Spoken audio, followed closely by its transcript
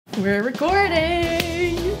We're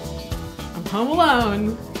recording! I'm home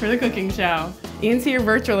alone for the cooking show. Ian's here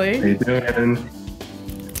virtually. How you doing?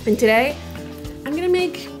 And today, I'm gonna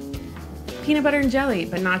make peanut butter and jelly,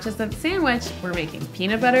 but not just a sandwich, we're making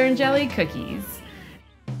peanut butter and jelly cookies.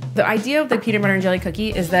 The idea of the peanut butter and jelly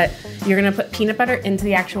cookie is that you're gonna put peanut butter into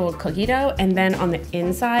the actual cookie dough, and then on the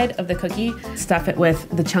inside of the cookie, stuff it with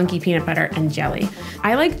the chunky peanut butter and jelly.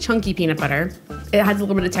 I like chunky peanut butter. It has a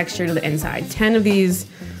little bit of texture to the inside. 10 of these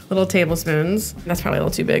little tablespoons. That's probably a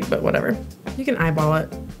little too big, but whatever. You can eyeball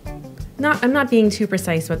it. I'm not being too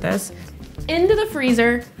precise with this. Into the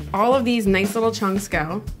freezer, all of these nice little chunks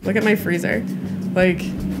go. Look at my freezer. Like,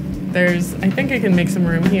 I think I can make some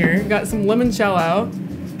room here. Got some limoncello.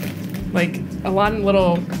 Like a lot of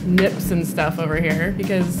little nips and stuff over here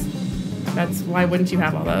because why wouldn't you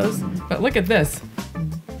have all those? But look at this,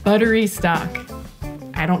 buttery stock.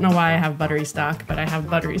 I don't know why I have buttery stock, but I have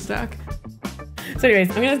buttery stock. So anyways,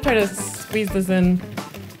 I'm gonna try to squeeze this in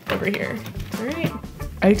over here. All right,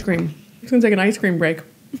 ice cream. I'm just gonna take an ice cream break.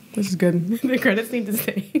 This is good. The credits need to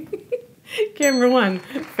say. Camera 1,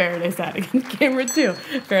 Farideh Sadigan. Camera 2,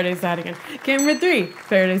 Farideh Sadigan. Camera 3,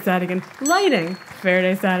 Farideh Sadigan. Lighting,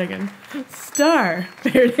 Farideh Sadigan. Star,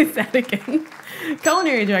 Farideh Sadigan.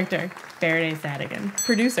 Culinary director, Farideh Sadigan.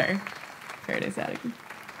 Producer, Farideh Sadigan.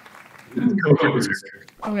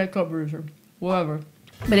 Okay, co-producer. Whatever.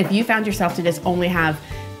 But if you found yourself to just only have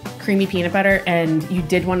creamy peanut butter and you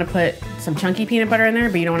did want to put some chunky peanut butter in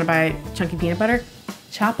there, but you don't want to buy chunky peanut butter,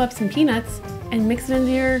 chop up some peanuts and mix it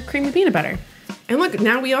into your creamy peanut butter. And look,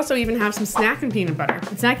 now we also even have some snacking peanut butter.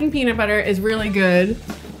 Snacking peanut butter is really good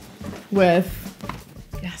with,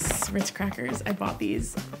 yes, Ritz crackers. I bought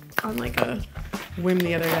these on like a whim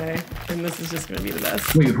the other day, and this is just gonna be the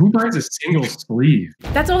best. Wait, who buys a single sleeve?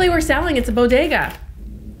 That's all they were selling, it's a bodega.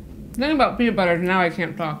 The thing about peanut butter, now I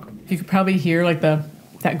can't talk. You could probably hear like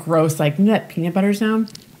that gross, like, you know that peanut butter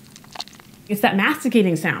sound? It's that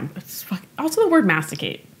masticating sound. Also the word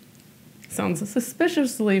masticate sounds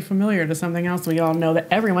suspiciously familiar to something else we all know that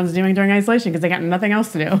everyone's doing during isolation because they got nothing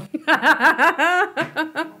else to do.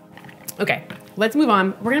 Okay, let's move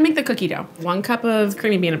on. We're gonna make the cookie dough. 1 cup of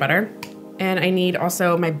creamy peanut butter, and I need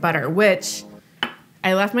also my butter, which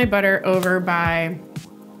I left my butter over I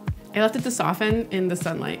left it to soften in the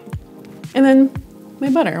sunlight. And then my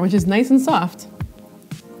butter, which is nice and soft,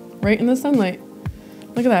 right in the sunlight.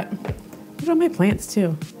 Look at that. Look at all my plants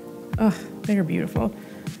too. Ugh, they are beautiful.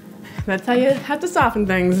 That's how you have to soften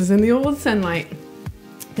things, is in the old sunlight,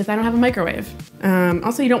 because I don't have a microwave.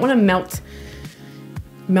 Also, you don't want to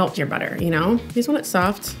melt your butter, you know? You just want it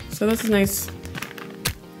soft. So this is nice.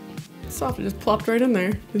 Soft, it just plopped right in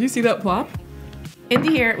there. Did you see that plop? Into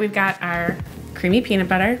here, we've got our creamy peanut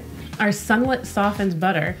butter, our sunlit softened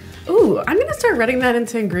butter. Ooh, I'm gonna start writing that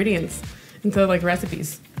into ingredients, into like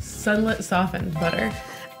recipes. Sunlit softened butter.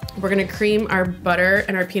 We're gonna cream our butter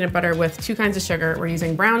and our peanut butter with 2 kinds of sugar. We're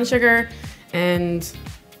using brown sugar and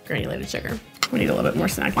granulated sugar. We need a little bit more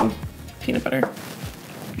snacking peanut butter.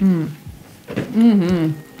 Ooh.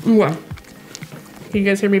 Can you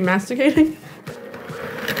guys hear me masticating?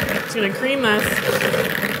 Just gonna cream this.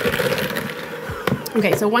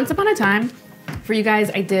 Okay, so once upon a time, for you guys,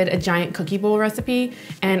 I did a giant cookie bowl recipe,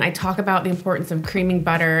 and I talk about the importance of creaming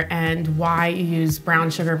butter and why you use brown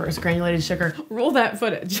sugar versus granulated sugar. Roll that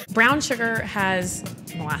footage. Brown sugar has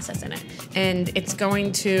molasses in it, and it's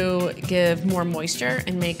going to give more moisture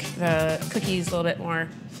and make the cookies a little bit more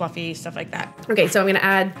fluffy, stuff like that. Okay, so I'm gonna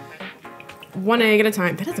add 1 egg at a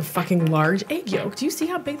time. That is a fucking large egg yolk. Do you see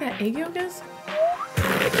how big that egg yolk is?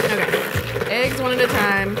 Okay, eggs 1 at a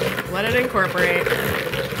time. Let it incorporate.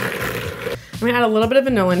 I'm gonna add a little bit of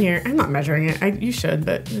vanilla in here. I'm not measuring it. You should,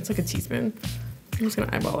 but it's like a teaspoon. I'm just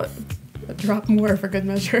gonna eyeball it. A drop more for good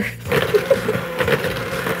measure.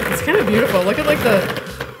 It's kind of beautiful. Look at look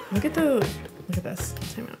at this.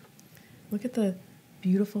 Time out. Look at the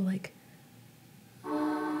beautiful like.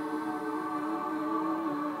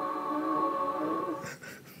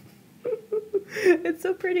 It's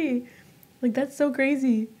so pretty. Like, that's so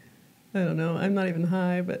crazy. I don't know. I'm not even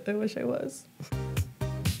high, but I wish I was.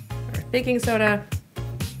 Baking soda,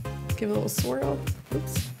 give it a little swirl.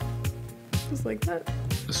 Oops, just like that.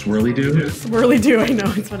 A swirly do? Swirly do, I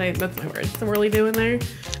know, that's my word. Swirly do in there.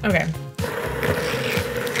 Okay.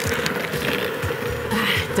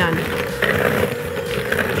 Done.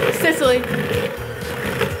 Sicily.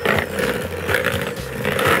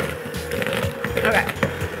 Okay.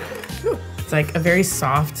 Whew. It's like a very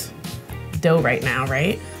soft dough right now,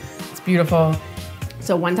 right? It's beautiful.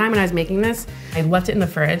 So one time when I was making this, I left it in the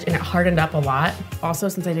fridge and it hardened up a lot. Also,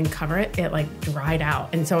 since I didn't cover it, it like dried out.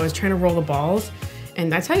 And so I was trying to roll the balls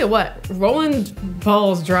And I tell you what, rolling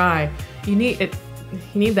balls dry, you need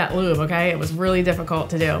that lube, okay? It was really difficult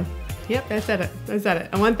to do. Yep, I said it.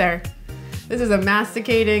 I went there. This is a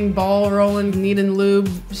masticating, ball rolling, kneading lube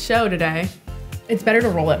show today. It's better to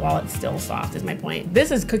roll it while it's still soft is my point.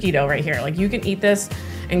 This is cookie dough right here. Like you can eat this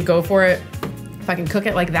and go for it. If I can cook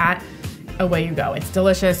it like that, away you go. It's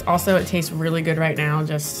delicious. Also, it tastes really good right now,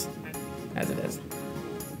 just as it is.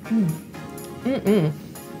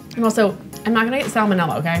 And also, I'm not gonna get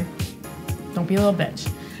salmonella, okay? Don't be a little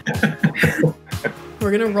bitch.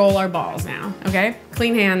 We're gonna roll our balls now, okay?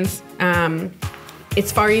 Clean hands.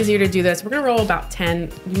 It's far easier to do this. We're gonna roll about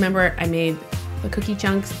 10. Remember, I made the cookie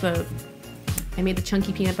chunks, I made the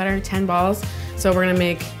chunky peanut butter, 10 balls. So we're gonna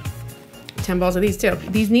make 10 balls of these too.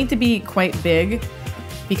 These need to be quite big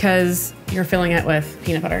because you're filling it with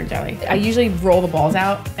peanut butter and jelly. I usually roll the balls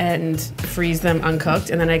out and freeze them uncooked,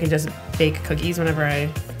 and then I can just bake cookies whenever I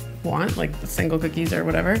want, like single cookies or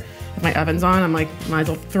whatever. If my oven's on, I'm like, might as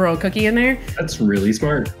well throw a cookie in there. That's really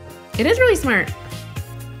smart. It is really smart.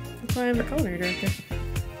 That's why I have the culinary director.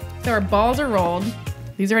 So our balls are rolled.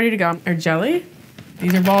 These are ready to go. Our jelly.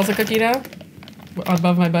 These are balls of cookie dough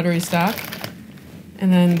above my buttery stock.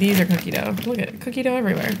 And then these are cookie dough. Look at it, cookie dough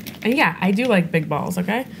everywhere. And yeah, I do like big balls,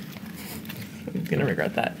 okay? I'm gonna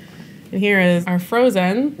regret that. And here is our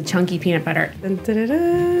frozen chunky peanut butter. Dun, dun, dun,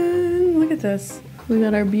 dun. Look at this. We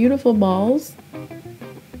got our beautiful balls.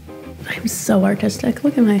 I'm so artistic.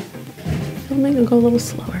 Look at my filming. I'll go a little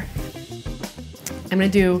slower. I'm gonna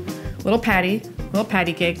do a little patty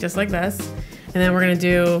cake, just like this. And then we're gonna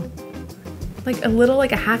do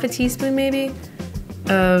like a half a teaspoon maybe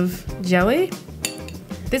of jelly.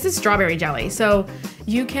 This is strawberry jelly. So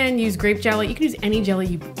you can use grape jelly. You can use any jelly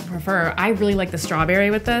you prefer. I really like the strawberry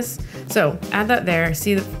with this. So add that there.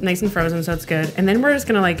 See, nice and frozen, so it's good. And then we're just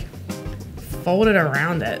gonna like fold it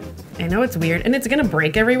around it. I know it's weird, and it's gonna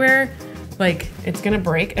break everywhere. Like, it's gonna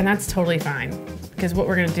break, and that's totally fine. Because what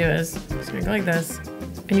we're gonna do is, just gonna go like this,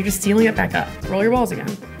 and you're just sealing it back up. Roll your balls again.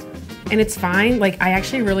 And it's fine. Like, I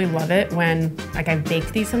actually really love it when, like, I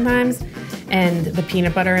bake these sometimes, and the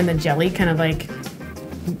peanut butter and the jelly kind of like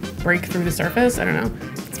break through the surface. I don't know.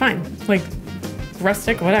 It's fine. Like,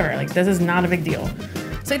 rustic, whatever. Like, this is not a big deal.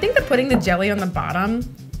 So I think that putting the jelly on the bottom,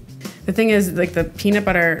 the thing is, like, the peanut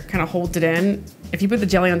butter kind of holds it in. If you put the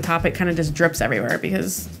jelly on top, it kind of just drips everywhere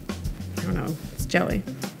because, I don't know, it's jelly.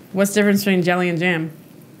 What's the difference between jelly and jam?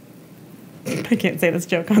 I can't say this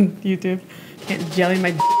joke on YouTube. Can't jelly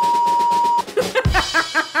my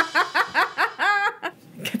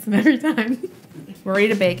Gets them every time. We're ready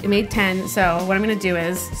to bake. It made 10, so what I'm gonna do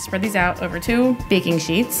is spread these out over 2 baking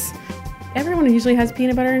sheets. Everyone usually has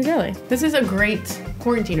peanut butter and jelly. This is a great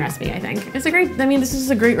quarantine recipe, I think. It's a great, I mean, this is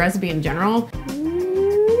a great recipe in general.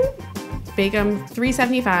 Bake them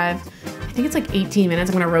 375. I think it's like 18 minutes.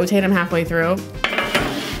 I'm gonna rotate them halfway through. All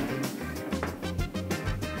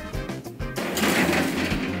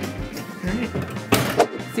right.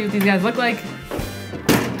 See what these guys look like.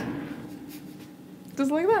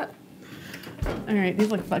 Just like that. All right, these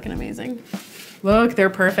look fucking amazing. Look, they're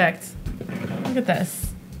perfect. Look at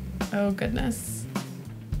this. Oh goodness.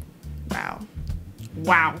 Wow.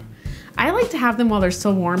 Wow. I like to have them while they're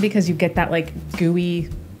still warm because you get that like gooey,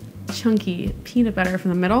 chunky peanut butter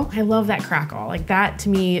from the middle. I love that crackle. Like that to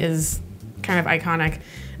me is kind of iconic.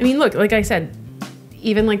 I mean, look, like I said,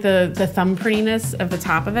 even like the thumbprintiness of the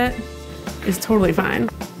top of it is totally fine.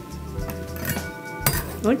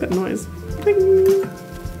 I like that noise. Ding.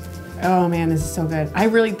 Oh man, this is so good.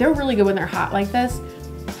 They're really good when they're hot like this.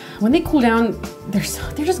 When they cool down, they're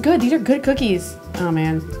just good. These are good cookies. Oh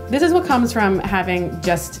man. This is what comes from having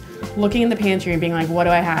just looking in the pantry and being like, what do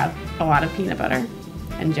I have? A lot of peanut butter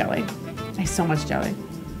and jelly. I have so much jelly.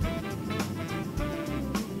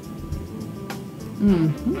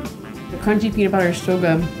 The crunchy peanut butter is so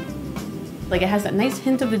good. Like it has that nice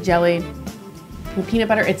hint of the jelly. The peanut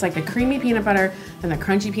butter, it's like the creamy peanut butter and the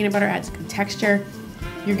crunchy peanut butter adds good texture.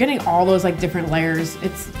 You're getting all those like different layers.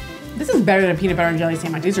 This is better than a peanut butter and jelly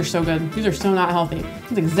sandwich. These are so good. These are so not healthy.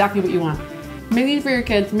 This is exactly what you want. Make these for your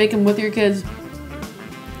kids, make them with your kids,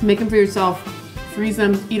 make them for yourself, freeze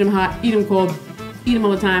them, eat them hot, eat them cold, eat them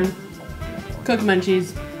all the time. Cook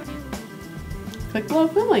munchies. Click below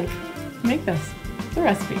for the link. Make this. It's a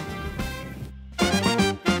recipe.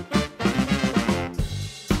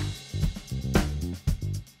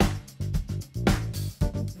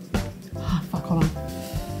 Oh, fuck, hold on.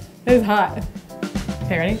 It is hot.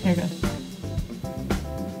 Okay, ready? Here it goes.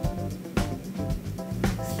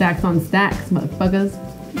 Stacks on stacks, motherfuckers.